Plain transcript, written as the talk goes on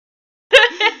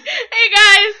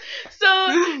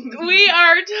We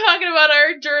are talking about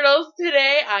our journals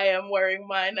today. I am wearing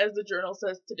mine as the journal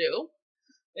says to do.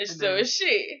 And so is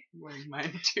she. Wearing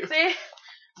mine too. See?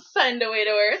 Find a way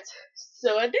to wear it.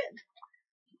 So I did.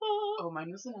 Oh,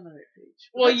 mine wasn't on the right page.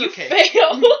 Well, that's you okay.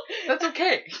 failed. That's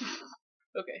okay.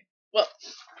 Okay. Well,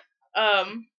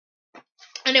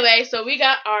 anyway, so we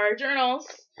got our journals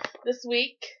this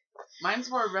week. Mine's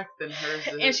more wrecked than hers.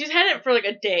 And she's had it for like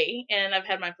a day, and I've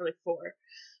had mine for like 4.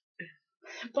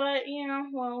 But,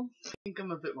 well. I think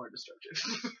I'm a bit more destructive.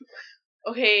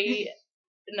 Okay,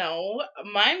 no.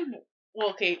 Mine,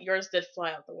 well, okay, yours did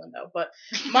fly out the window, but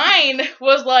mine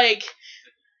was like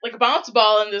a bounce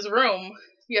ball in this room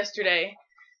yesterday.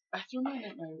 I threw mine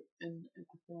at the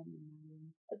fan.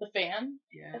 At the fan?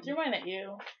 Yeah. I threw mine at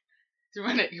you. Threw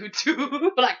mine at you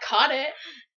too. But I caught it.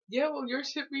 Yeah, well,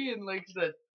 yours hit me in like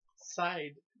the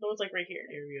side. It was like right here.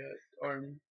 Area,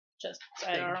 arm. Just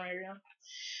side arm area.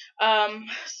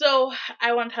 So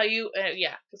I want to tell you,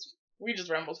 because we just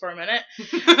rambled for a minute.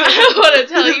 I want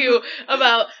to tell you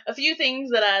about a few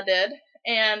things that I did.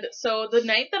 And so the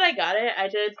night that I got it, I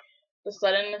did the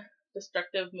sudden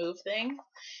destructive move thing,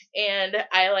 and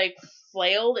I like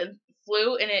flailed and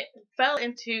flew, and it fell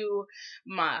into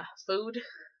my food.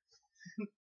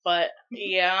 But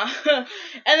yeah, and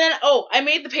then I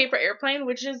made the paper airplane,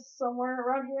 which is somewhere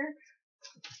around here.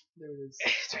 There it is.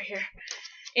 It's right here.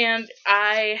 And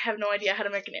I have no idea how to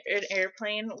make an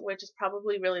airplane, which is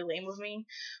probably really lame of me,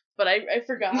 but I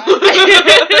forgot.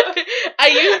 I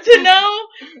used to know,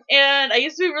 and I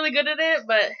used to be really good at it,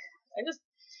 but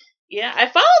I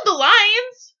followed the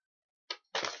lines.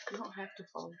 You don't have to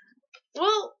follow.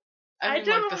 Well, I mean,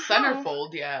 don't like know the how.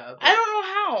 centerfold, yeah. I don't know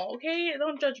how, okay?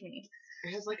 Don't judge me.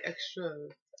 It has like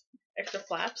Extra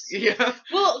flaps? Yeah.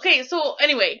 Well, okay, so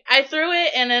anyway, I threw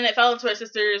it, and then it fell into my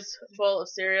sister's bowl of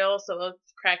cereal, so it was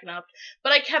cracking up.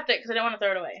 But I kept it because I didn't want to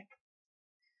throw it away.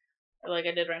 Like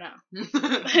I did right now.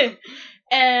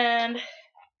 And,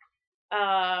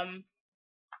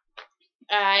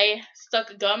 I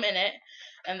stuck gum in it,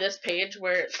 and this page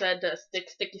where it said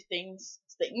sticky things.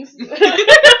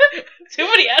 Too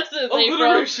many S's,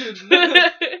 April.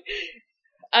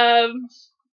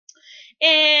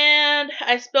 And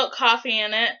I spilled coffee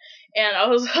in it, and I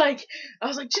was like,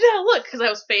 Janelle, look, because I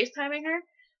was FaceTiming her,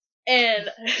 and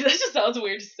that just sounds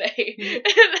weird to say.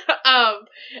 And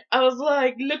I was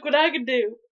like, look what I can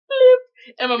do. Bloop.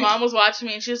 And my mom was watching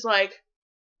me, and she's like,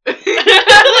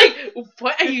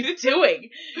 what are you doing?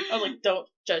 I was like, don't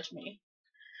judge me.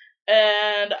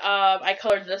 And I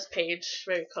colored this page,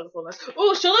 very colorfulness.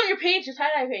 Oh, show them your page, your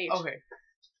tie-dye page. Okay.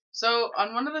 So,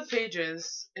 on one of the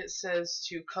pages, it says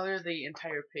to color the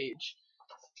entire page.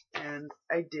 And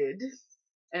I did.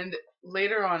 And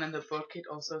later on in the book, it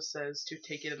also says to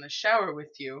take it in the shower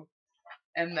with you.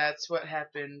 And that's what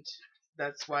happened.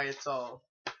 That's why it's all...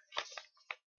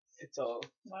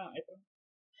 Wow.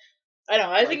 I know,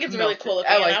 I think it's really cool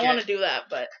looking, and I want to do that,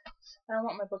 but I don't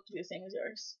want my book to be the same as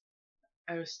yours.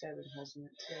 I was stabbing holes in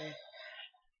it today.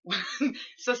 It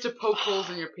says to poke holes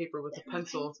in your paper with a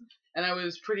pencil, and I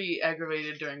was pretty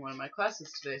aggravated during one of my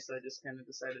classes today, so I just kind of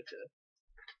decided to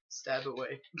stab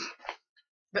away.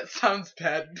 That sounds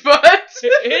bad, but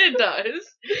it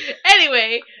does.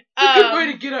 Anyway, it's a good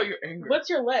way to get out your anger. What's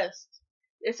your list?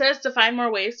 It says to find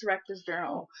more ways to wreck this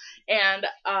journal, and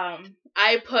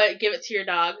I put give it to your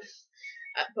dog.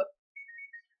 I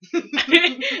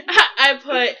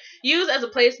put use as a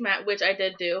placemat, which I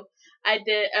did do. I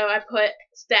put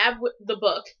stab the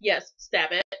book. Yes,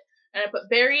 stab it. And I put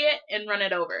bury it and run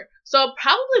it over. So I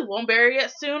probably won't bury it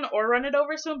soon or run it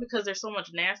over soon because there's so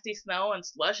much nasty snow and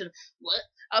slush and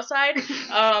outside.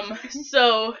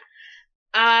 So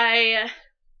I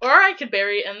could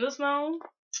bury it in the snow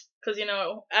because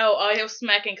I was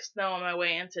smacking snow on my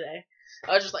way in today.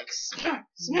 I was just like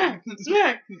smack.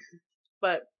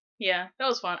 But yeah, that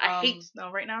was fun. I hate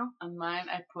snow right now. On mine,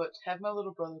 I put have my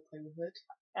little brother play with it.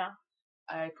 Yeah.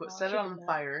 I put set it on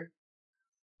fire.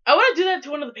 I want to do that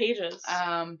to one of the pages.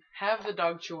 Have the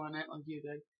dog chew on it like you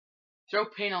did. Throw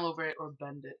paint all over it or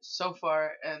bend it. So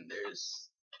far, and there's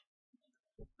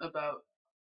about...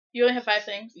 You only have 5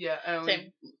 things? Yeah, I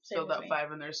only filled out me.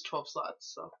 5, and there's 12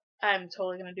 slots, so... I'm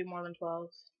totally going to do more than 12.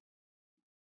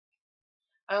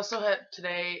 I also had...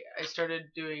 Today, I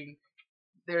started doing...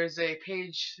 There's a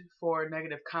page for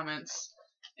negative comments,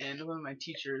 and one of my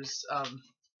teachers,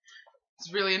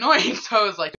 it's really annoying, so I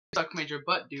was like, suck made your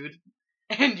butt, dude.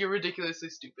 And you're ridiculously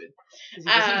stupid.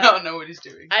 Because he doesn't know what he's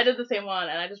doing. I did the same one,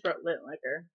 and I just wrote lit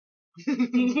liquor.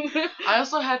 I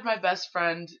also had my best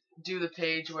friend do the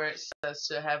page where it says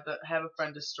to have a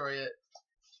friend destroy it.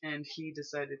 And he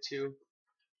decided to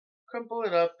crumple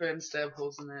it up and stab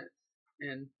holes in it.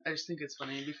 And I just think it's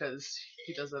funny because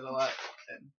he does that a lot.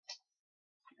 And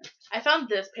I found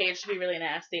this page to be really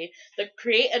nasty.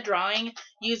 Create a drawing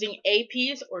using a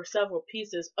piece or several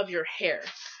pieces of your hair.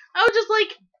 I was just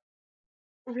like,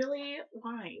 really?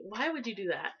 Why? Why would you do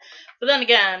that? But then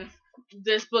again,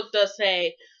 this book does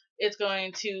say it's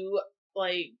going to,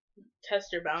 like,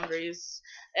 test your boundaries.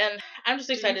 And I'm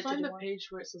just excited to do the more. page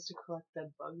where it says to collect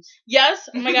dead bugs? Yes.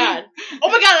 Oh my god. Oh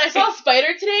my god, I saw a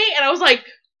spider today and I was like,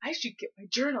 I should get my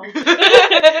journal.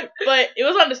 But it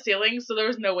was on the ceiling, so there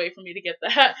was no way for me to get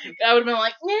that. I would have been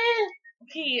like,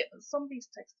 okay, somebody's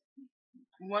texting.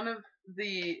 One of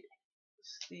the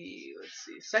let's see,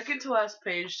 second to last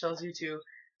page tells you to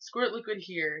squirt liquid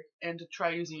here and to try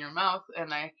using your mouth.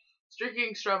 And I was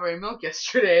drinking strawberry milk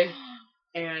yesterday,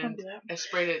 and I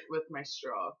sprayed it with my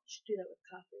straw. You should do that with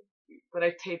coffee. But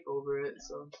I tape over it,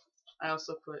 so I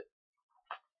also put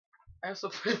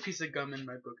a piece of gum in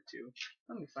my book too.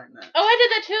 Let me find that. Oh, I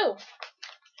did that too.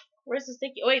 Where's the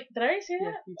sticky? Wait, did I already say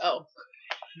that? Yeah, oh.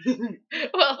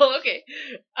 Well, okay.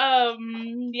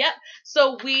 Yeah.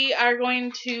 So we are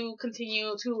going to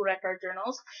continue to wreck our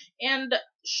journals and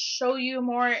show you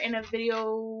more in a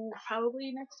video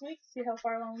probably next week. See how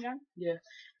far along we are. Yeah.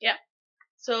 Yeah.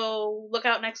 So look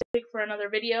out next week for another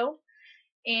video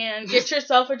and get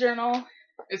yourself a journal.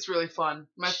 It's really fun.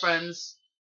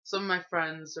 Some of my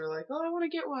friends are like, "Oh, I want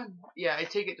to get one." Yeah, I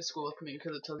take it to school with me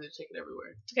because it tells you to take it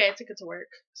everywhere. Okay, I took it to work.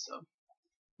 So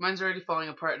mine's already falling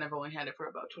apart, and I've only had it for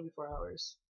about 24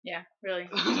 hours. Yeah, really.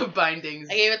 The bindings.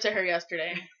 I gave it to her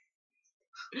yesterday.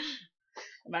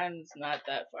 Mine's not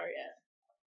that far yet.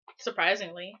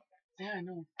 Surprisingly. Yeah, I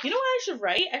know. You know what I should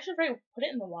write? I should write, put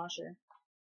it in the washer.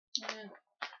 Yeah.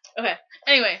 Okay.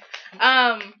 Anyway,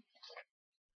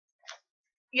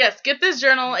 yes, get this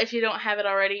journal if you don't have it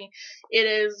already. It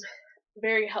is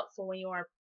very helpful when you are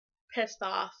pissed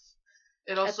off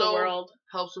It at the also world.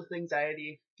 helps with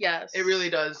anxiety. Yes. It really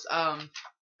does.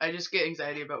 I just get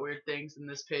anxiety about weird things, in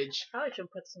this page. Probably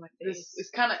should put some on my face. It's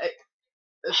kind of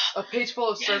a page full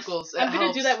of circles. I'm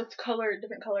gonna do that with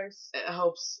different colors. It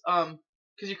helps,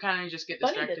 because you kind of just get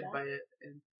distracted by it.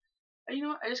 And you know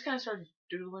what? I just kind of started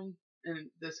doodling,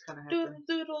 and this kind of happened.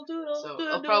 Doodle. So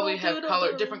I'll probably have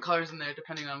different colors in there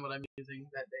depending on what I'm using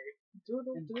that day.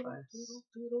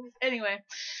 Doodle. Anyway.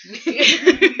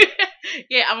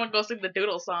 Yeah, I'm gonna go sing the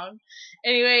doodle song.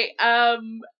 Anyway,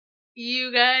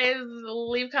 you guys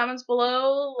leave comments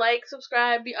below, like,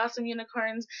 subscribe, be awesome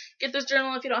unicorns. Get this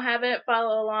journal if you don't have it.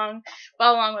 Follow along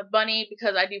with Bunny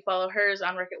because I do follow hers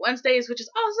on Record Wednesdays, which is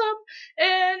awesome.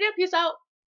 And yeah, peace out.